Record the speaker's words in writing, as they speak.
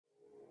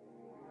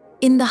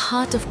In the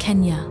heart of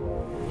Kenya,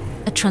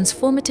 a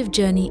transformative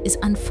journey is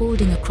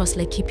unfolding across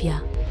Laikipia,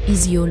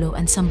 Isiolo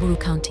and Samburu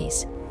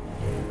counties.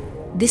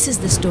 This is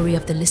the story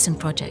of the Listen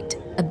Project,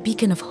 a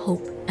beacon of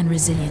hope and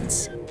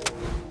resilience.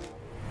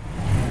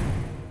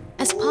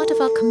 As part of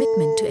our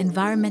commitment to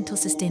environmental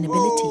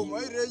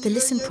sustainability, the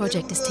Listen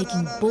Project is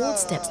taking bold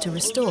steps to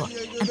restore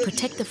and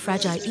protect the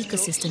fragile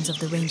ecosystems of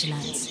the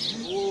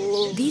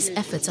rangelands. These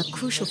efforts are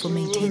crucial for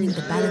maintaining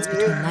the balance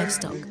between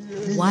livestock,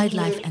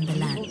 wildlife and the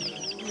land.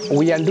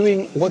 We are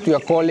doing what we are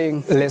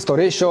calling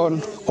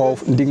restoration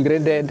of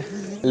degraded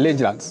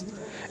rangelands.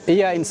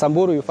 Here in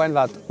Samburu, you find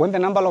that when the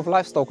number of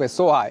livestock is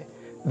so high,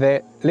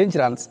 the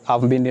rangelands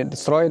have been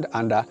destroyed,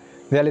 and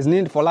there is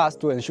need for us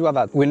to ensure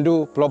that we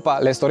do proper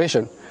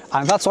restoration.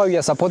 And that's why we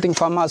are supporting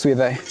farmers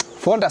with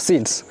fodder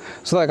seeds,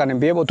 so they can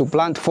be able to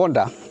plant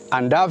fodder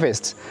and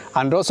harvest.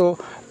 And also,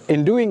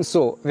 in doing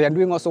so, they are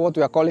doing also what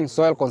we are calling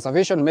soil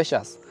conservation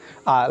measures,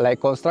 like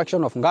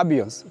construction of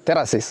gabions,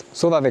 terraces,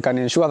 so that they can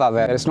ensure that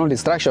there is no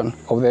destruction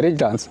of the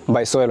rangelands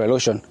by soil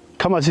erosion.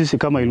 Kama sisi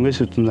kama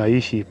university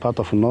tunaishi part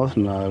of north,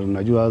 na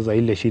unajua za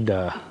ile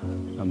shida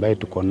ambayo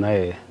tuko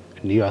naye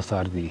ni hiyo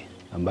ardhi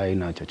ambayo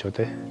ina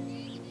chochote,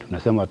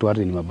 tunasema tu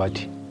ardhi ni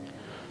mabati.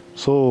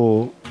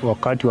 So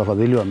wakati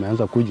wafadhili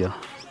wameanza kuja,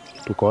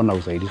 tukaona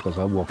usaidizi, kwa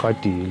sababu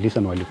wakati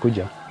Listen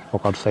walikuja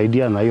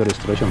wakatusaidia na hiyo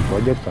restoration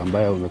project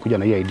ambayo wamekuja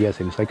na hiyo idea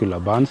semicircular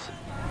bands.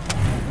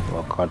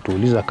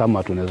 Wakatuuliza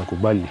kama tunaweza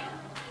kubali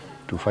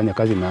tufanye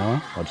kazi nao,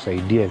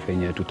 watusaidie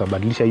venye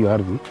tutabadilisha hiyo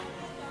ardhi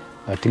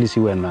at least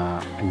iwe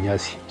na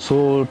nyasi.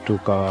 So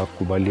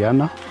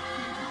tukakubaliana,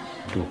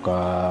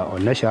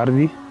 tukaonesha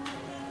ardhi,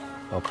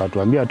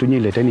 wakatuambia tu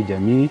leteni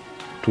jamii.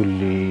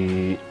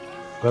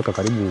 Tuliweka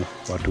karibu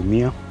watu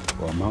 100,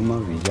 wamama,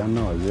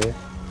 vijana, wazee.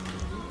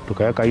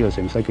 Tukaweka hiyo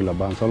semicircular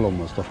bands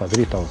almost over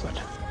 3,000.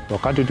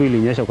 Wakati tu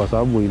ilinyesha, kwa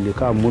sababu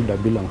ilikaa muda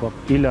bila mvua,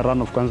 ile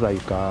runoff kwanza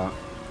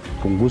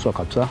ikapunguzwa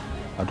kabisa.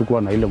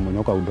 Hatukuwa na ile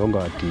mmonyoka udongo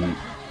ati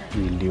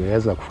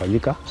iliweza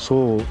kufanyika,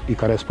 so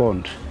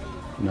ikarespond.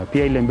 Na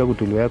pia ile mbegu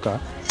tuliweka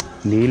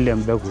ni ile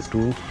mbegu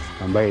tu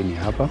ambaye ni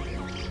hapa,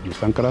 ni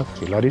Sancras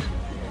Hilaris,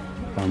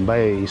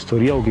 ambaye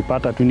historia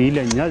ukipata tu ni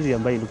ile nyazi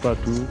ambayo ilikuwa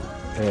tu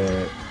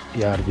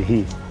ya ardhi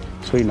hii.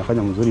 So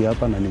inafanya mzuri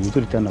hapa na ni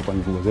mzuri tena kwa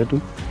mifugo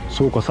zetu.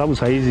 So kwa sababu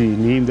saa hizi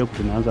ni mbegu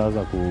tunaanza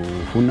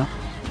kufuna,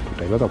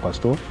 tutaiweka kwa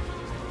store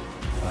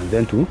and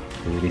then to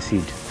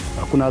reseed.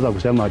 Hakuna haja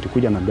kusema ati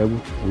kuja na mbegu,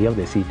 we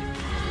have the seed.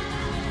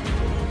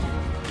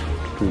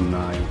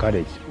 Tuna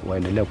encourage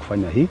waendelee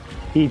kufanya hii.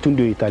 Hii tu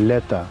ndio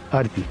italeta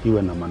ardhi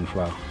iwe na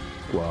manufaa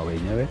kwa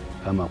wenyewe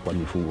ama kwa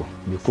mifugo,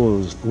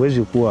 because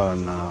huwezi kuwa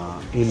na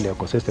ile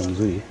ecosystem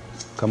nzuri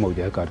kama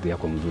hujaweka ardhi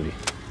yako mzuri.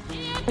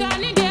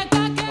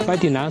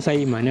 Wakati naanza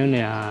hii maneno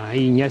ya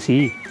hii nyasi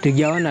hii,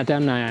 tukiona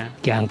tena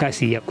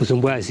kiangazi ya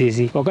kusumbua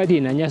sisi. Wakati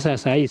inanyesha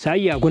saa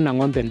hii hakuna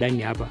ng'ombe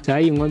ndani hapa. Saa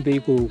hii ng'ombe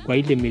iko kwa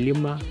ile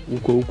milima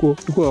huko.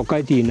 Tuko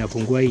wakati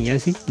inafungua hii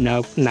nyasi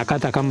na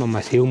nakata kama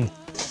masehemu.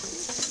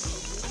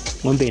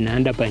 Ng'ombe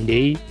inaenda pande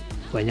hii,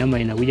 wanyama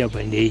inakuja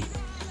pande hii.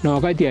 Na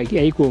wakati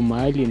haiko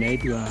mahali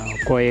inaitwa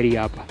core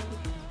area hapa.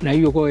 Na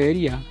hiyo core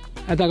area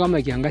hata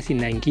kama kiangazi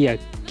inaingia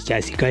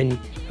kiasi gani,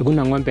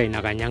 hakuna ng'ombe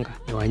inakanyanga.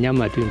 Ni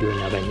wanyama tu ndio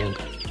inakanyanga.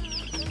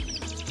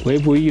 Kwa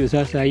hivyo hiyo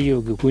sasa,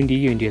 hiyo kikundi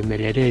hiyo ndio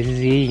imeleta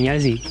sisi hii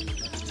nyasi.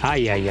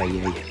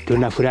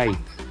 Tunafurahi.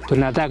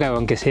 Tunataka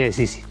waongezee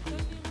sisi,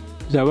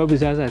 sababu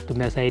sasa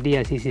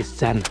tumesaidia sisi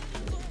sana.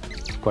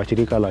 Kwa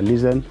shirika la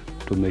Listen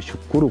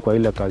tumeshukuru kwa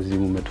ile kazi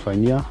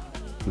mmetufanyia,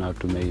 na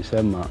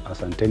tumeisema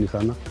asanteni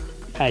sana.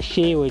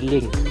 Ashe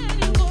weleng.